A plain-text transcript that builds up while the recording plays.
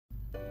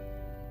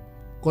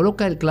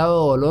Coloca el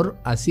clavo de olor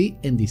así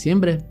en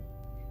diciembre.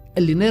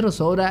 El dinero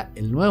sobra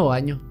el nuevo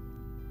año.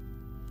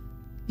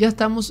 Ya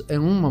estamos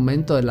en un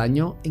momento del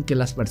año en que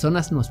las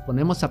personas nos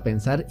ponemos a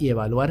pensar y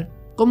evaluar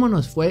cómo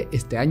nos fue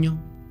este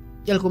año.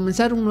 Y al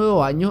comenzar un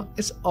nuevo año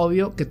es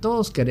obvio que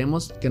todos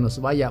queremos que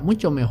nos vaya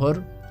mucho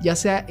mejor, ya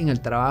sea en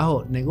el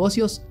trabajo,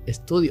 negocios,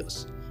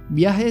 estudios,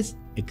 viajes,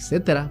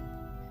 etc.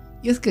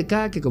 Y es que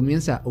cada que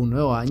comienza un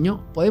nuevo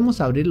año podemos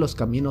abrir los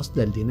caminos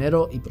del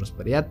dinero y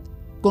prosperidad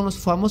con los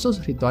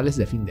famosos rituales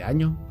de fin de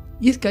año.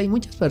 Y es que hay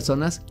muchas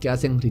personas que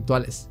hacen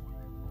rituales,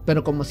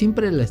 pero como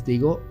siempre les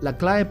digo, la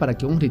clave para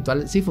que un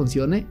ritual sí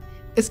funcione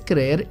es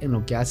creer en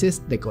lo que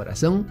haces de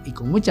corazón y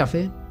con mucha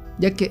fe,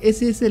 ya que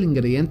ese es el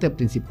ingrediente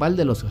principal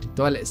de los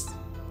rituales.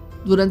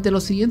 Durante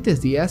los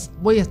siguientes días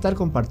voy a estar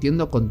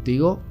compartiendo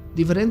contigo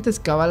diferentes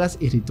cábalas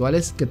y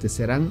rituales que te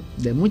serán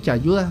de mucha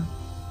ayuda.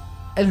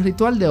 El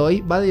ritual de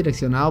hoy va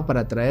direccionado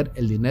para atraer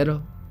el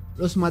dinero.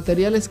 Los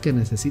materiales que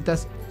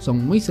necesitas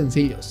son muy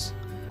sencillos.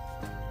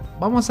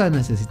 Vamos a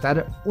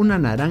necesitar una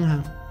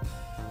naranja,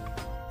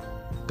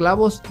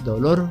 clavos de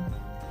olor,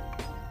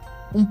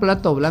 un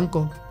plato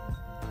blanco,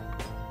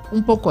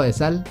 un poco de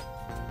sal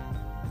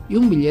y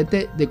un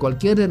billete de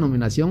cualquier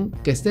denominación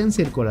que esté en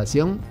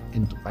circulación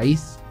en tu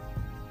país.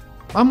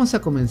 Vamos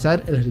a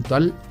comenzar el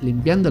ritual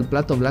limpiando el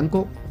plato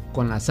blanco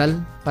con la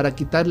sal para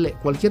quitarle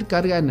cualquier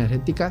carga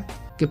energética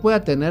que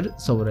pueda tener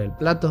sobre el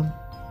plato.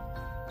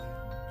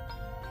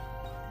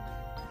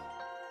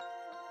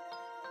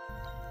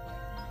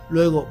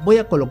 Luego voy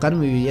a colocar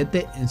mi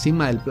billete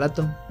encima del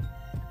plato.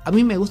 A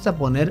mí me gusta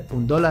poner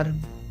 $1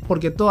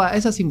 porque toda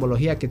esa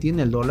simbología que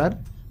tiene el dólar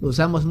lo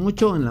usamos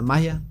mucho en la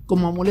magia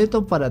como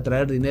amuleto para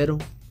atraer dinero.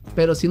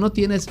 Pero si no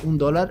tienes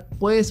 $1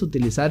 puedes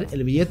utilizar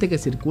el billete que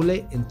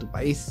circule en tu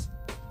país.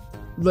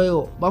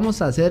 Luego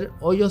vamos a hacer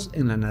hoyos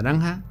en la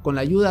naranja con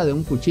la ayuda de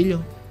un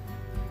cuchillo.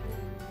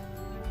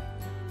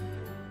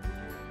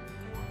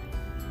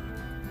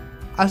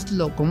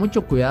 Hazlo con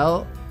mucho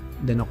cuidado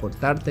de no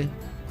cortarte.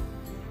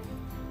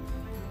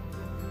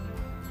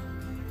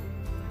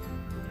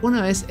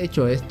 Una vez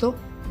hecho esto,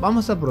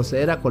 vamos a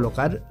proceder a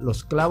colocar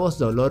los clavos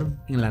de olor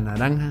en la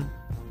naranja.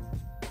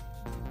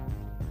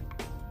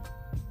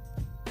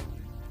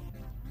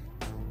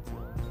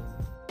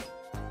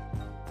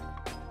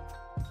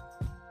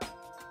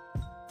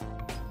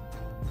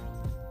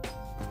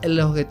 El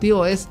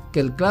objetivo es que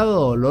el clavo de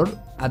olor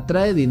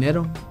atrae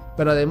dinero,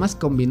 pero además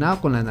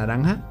combinado con la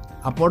naranja,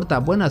 aporta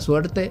buena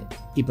suerte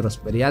y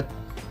prosperidad.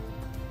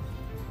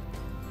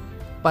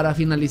 Para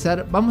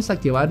finalizar, vamos a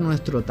activar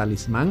nuestro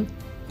talismán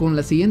con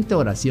la siguiente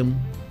oración: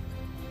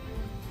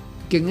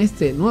 que en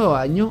este nuevo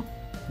año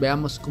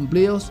veamos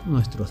cumplidos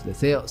nuestros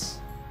deseos,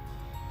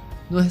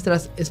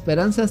 nuestras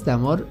esperanzas de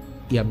amor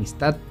y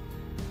amistad,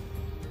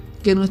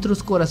 que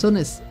nuestros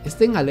corazones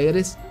estén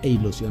alegres e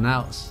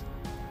ilusionados,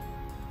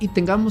 y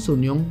tengamos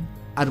unión,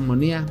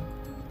 armonía,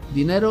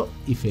 dinero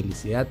y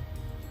felicidad.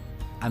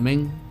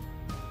 Amén.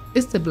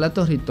 Este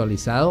plato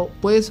ritualizado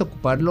puedes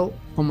ocuparlo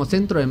como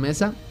centro de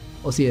mesa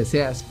o si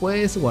deseas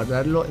puedes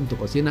guardarlo en tu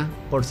cocina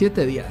por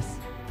 7 días.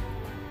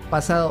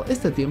 Pasado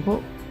este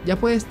tiempo ya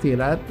puedes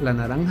tirar la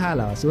naranja a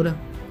la basura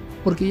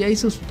porque ya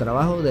hizo su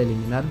trabajo de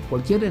eliminar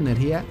cualquier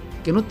energía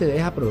que no te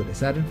deja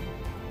progresar.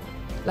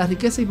 La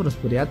riqueza y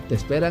prosperidad te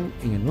esperan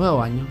en el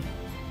nuevo año.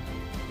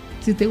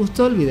 Si te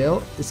gustó el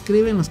video,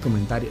 escribe en los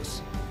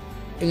comentarios.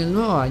 En el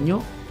nuevo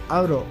año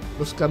abro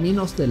los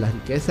caminos de la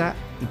riqueza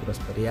y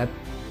prosperidad.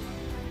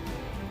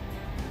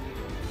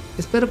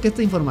 Espero que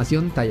esta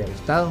información te haya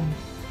gustado.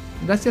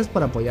 Gracias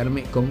por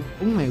apoyarme con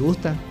un me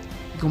gusta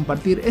y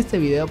compartir este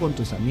video con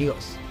tus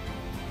amigos.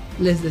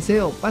 Les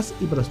deseo paz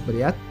y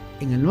prosperidad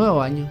en el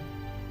nuevo año.